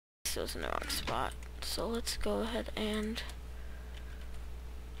redstone's in the wrong spot. So let's go ahead and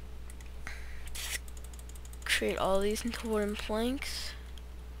create all these into wooden planks.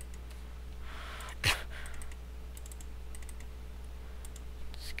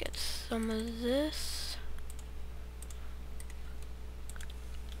 Let's get some of this.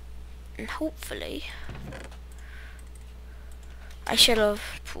 And hopefully I should have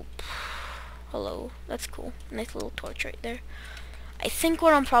poop. Hello, that's cool. Nice little torch right there. I think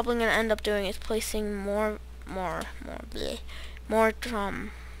what I'm probably gonna end up doing is placing more I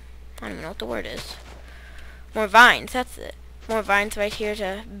don't even know what the word is. More vines, that's it. More vines right here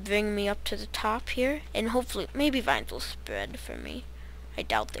to bring me up to the top here, and hopefully, maybe vines will spread for me. I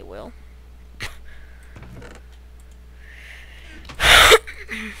doubt they will.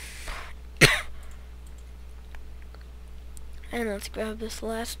 And let's grab this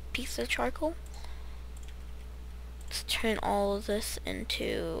last piece of charcoal. Let's turn all of this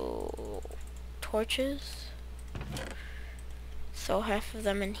into torches. So half of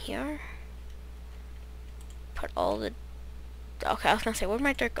them in here. Put all the... Okay, I was gonna say, where'd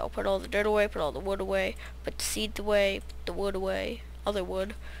my dirt go? Put all the dirt away, put all the wood away, put the seeds away, put the wood away, other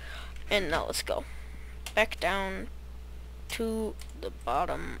wood. And now let's go. Back down to the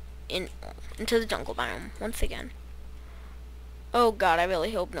bottom, into the jungle biome, once again. Oh god, I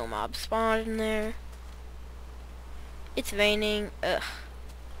really hope no mobs spawn in there. It's raining. Ugh.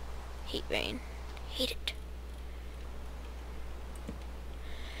 Hate rain. Hate it.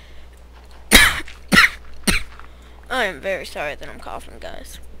 I am very sorry that I'm coughing,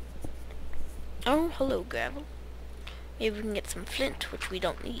 guys. Oh, hello, gravel. Maybe we can get some flint, which we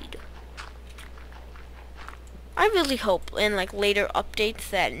don't need. I really hope in like later updates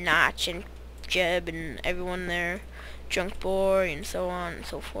that Notch and Jeb and everyone there, Junk Boy and so on and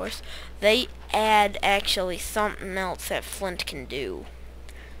so forth, they add actually something else that flint can do.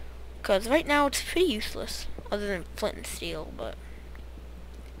 Because right now it's pretty useless, other than flint and steel, but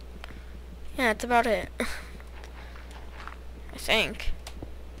yeah, that's about it. I think.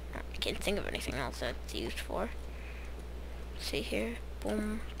 I can't think of anything else that's used for. See here,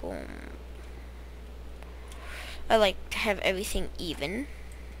 boom, boom. I like to have everything even.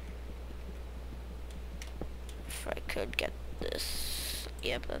 If I could get this,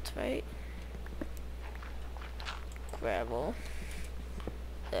 yep, that's right. Gravel.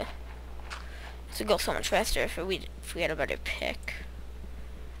 This would go so much faster if we had a better pick.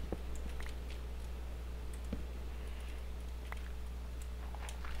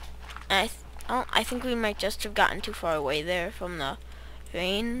 I think we might just have gotten too far away there from the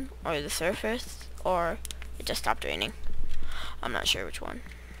rain or the surface, or it just stopped raining. I'm not sure which one.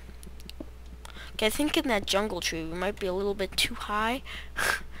 Okay, I think in that jungle tree we might be a little bit too high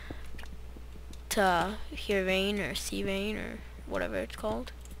to hear rain or see rain or whatever it's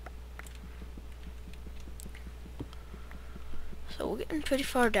called. So we're getting pretty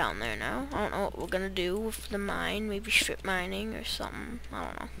far down there now. I don't know what we're gonna do with the mine. Maybe strip mining or something. I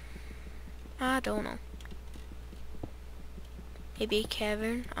don't know. I don't know. Maybe a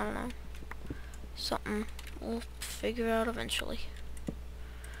cavern. I don't know. Something we'll figure out eventually.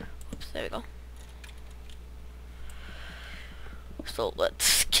 Oops, there we go. So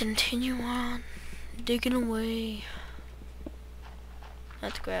let's continue on digging away.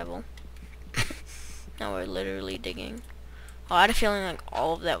 That's gravel. Now we're literally digging. Oh, I had a feeling like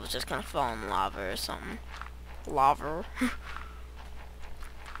all of that was just gonna fall in lava or something. Lava.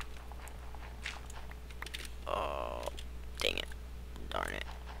 Oh, dang it. Darn it.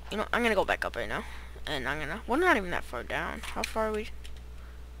 You know, I'm gonna go back up right now. And we're not even that far down. How far are we?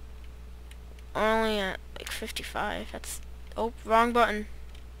 We're only at like 55. That's, oh, wrong button.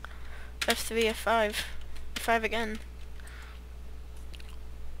 F3, F5. F5 again.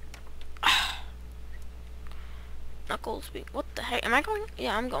 Knuckles, what the heck? Am I going?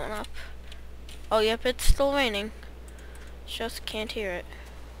 Yeah, I'm going up. Oh, yep, it's still raining. Just can't hear it.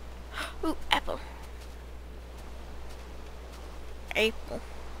 Ooh, apple. Apple.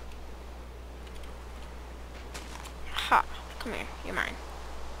 Ha, come here, you're mine.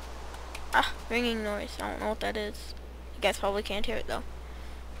 Ah, ringing noise, I don't know what that is. You guys probably can't hear it though.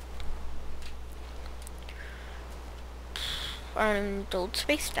 I don't even build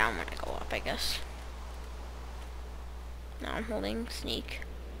space down when I go up, I guess. Now I'm holding sneak.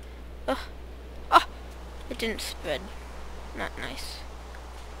 Ugh. Ah, it didn't spread. Not nice.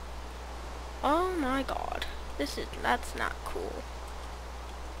 Oh my god. That's not cool.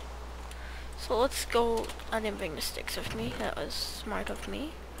 So let's go. I didn't bring the sticks with me. That was smart of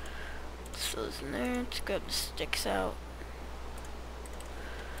me. So those in there. Let's grab the sticks out.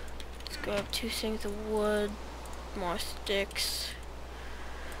 Let's grab 2 things of wood. More sticks.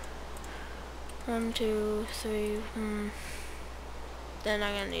 1, 2, 3. Then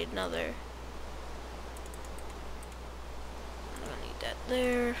I'm gonna need another. I'm gonna need that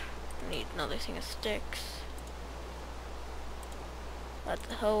there. I need another thing of sticks. That's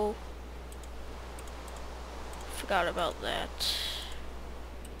the hoe. Forgot about that.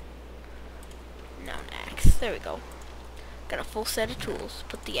 Now an axe. There we go. Got a full set of tools.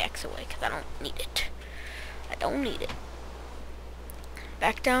 Put the axe away because I don't need it. I don't need it.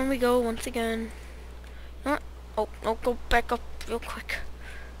 Back down we go once again. Not. Oh, no, go back up real quick.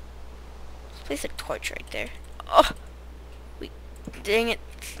 Let's place a torch right there. Oh! Dang it.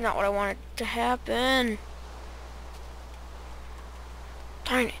 It's not what I wanted to happen.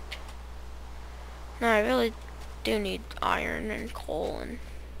 Darn it. No, I really do need iron and coal and...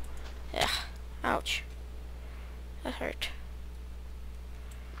 yeah. Ouch. That hurt.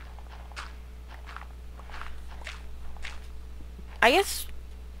 I guess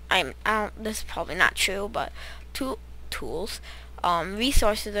this is probably not true, but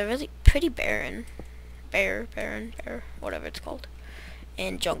resources are really pretty barren, whatever it's called,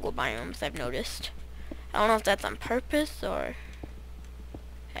 in jungle biomes. I've noticed. I don't know if that's on purpose or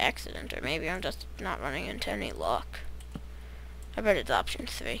accident, or maybe I'm just not running into any luck. I bet it's option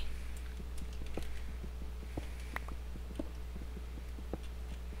 3.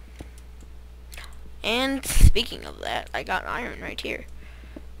 And speaking of that, I got iron right here.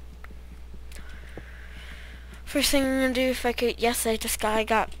 First thing I'm gonna do, if I could, yes, I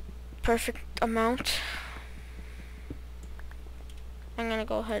got perfect amount. I'm gonna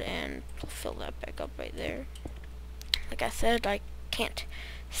go ahead and fill that back up right there. Like I said, I can't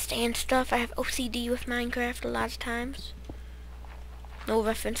stand stuff. I have OCD with Minecraft a lot of times. No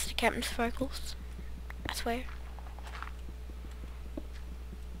reference to Captain Sparkles, I swear.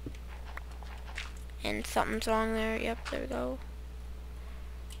 And something's wrong there. Yep, there we go.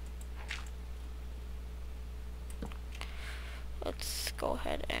 Let's go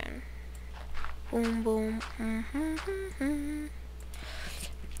ahead and boom, boom.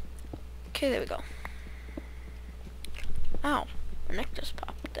 Okay, there we go. Ow, my neck just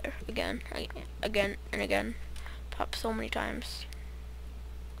popped there again, and again. Popped so many times.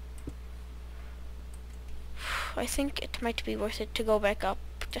 I think it might be worth it to go back up,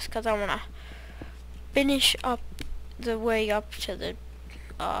 just because I want to finish up the way up to the,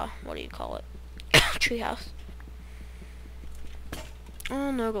 what do you call it? Treehouse.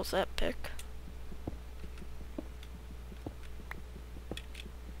 Oh, there goes that pick.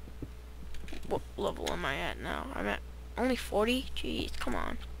 What level am I at now? I'm at only 40? Jeez, come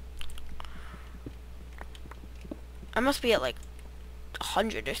on. I must be at like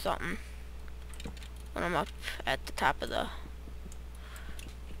 100 or something when I'm up at the top of the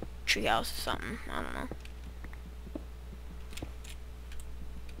treehouse or something. I don't know.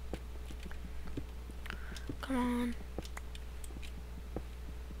 Come on.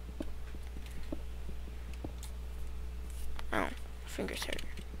 Oh, fingers hurt.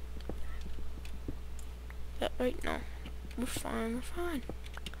 That right? No. We're fine, we're fine.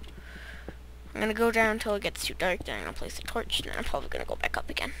 I'm gonna go down until it gets too dark, then I'm gonna place a torch, and then I'm probably gonna go back up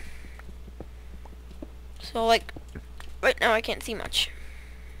again. So, like, right now I can't see much.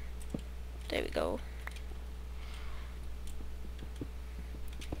 There we go.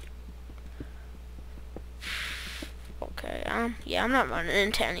 Okay, yeah, I'm not running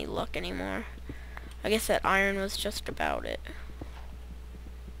into any luck anymore. I guess that iron was just about it.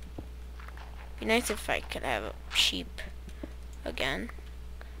 Be nice if I could have a sheep again.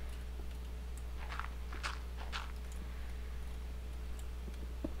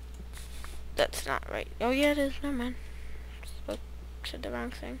 That's not right. Oh yeah, it is. Never mind. Said the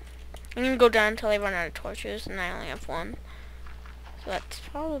wrong thing. I'm gonna go down until I run out of torches, and I only have one. So that's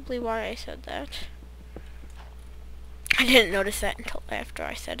probably why I said that. I didn't notice that until after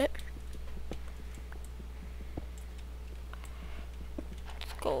I said it.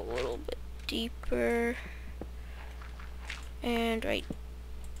 Let's go a little bit deeper. And right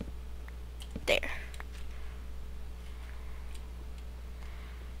there.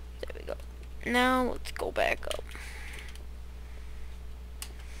 There we go. Now let's go back up.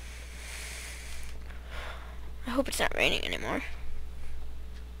 I hope it's not raining anymore.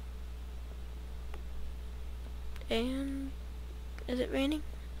 And is it raining?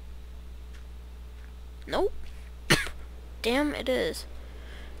 Nope. Damn, it is.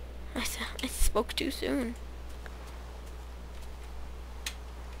 I spoke too soon.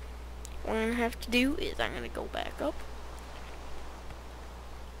 What I'm gonna have to do is I'm gonna go back up.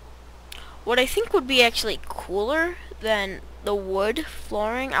 What I think would be actually cooler than the wood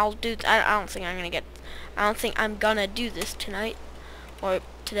flooring, I don't think I'm gonna do this tonight or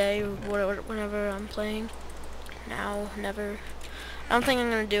today or whenever I'm playing. Now, never. I don't think I'm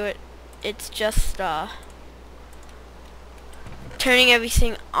gonna do it. It's just turning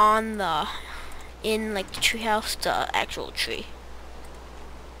everything on in like the treehouse to actual tree.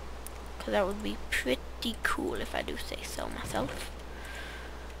 Cause that would be pretty cool if I do say so myself.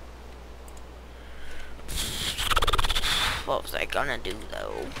 What was I gonna do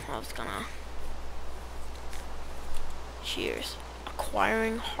though? I was gonna... Shears.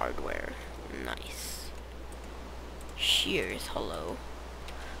 Acquiring hardware. Nice. Shears, hello.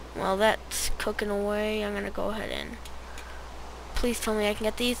 While that's cooking away, I'm gonna go ahead and... Please tell me I can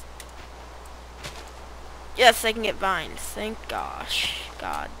get these. Yes, I can get vines. Thank gosh.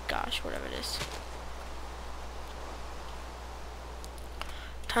 Gosh, whatever it is.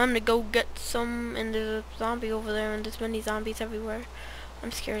 Time to go get some, and there's a zombie over there, and there's many zombies everywhere.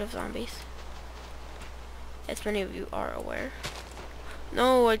 I'm scared of zombies. As many of you are aware.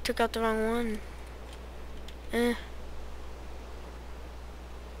 No, I took out the wrong one.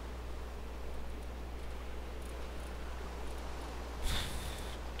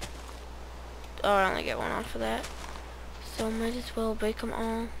 Oh, I only get one off of that. So might as well break them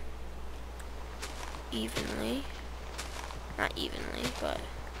all evenly. Not evenly, but...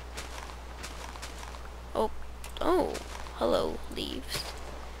 Oh, hello, leaves.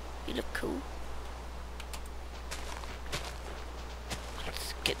 You look cool.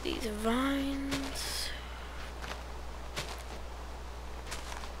 Let's get these vines.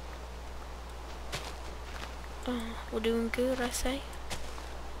 Oh, we're doing good, I say.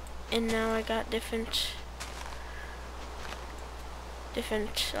 And now I got different, I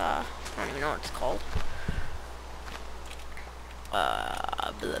don't even know what it's called.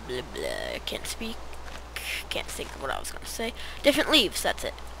 Blah, blah, blah. I can't speak. Can't think of what I was gonna say. Different leaves, that's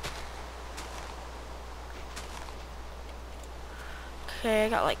it. Okay, I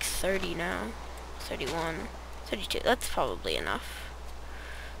got like 30 now. 31, 32. That's probably enough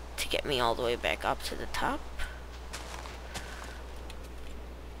to get me all the way back up to the top.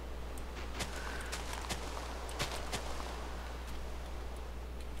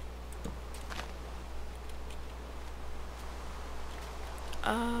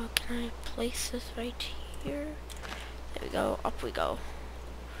 Can I place this right here? There we go, up we go.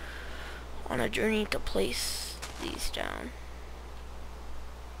 On a journey to place these down.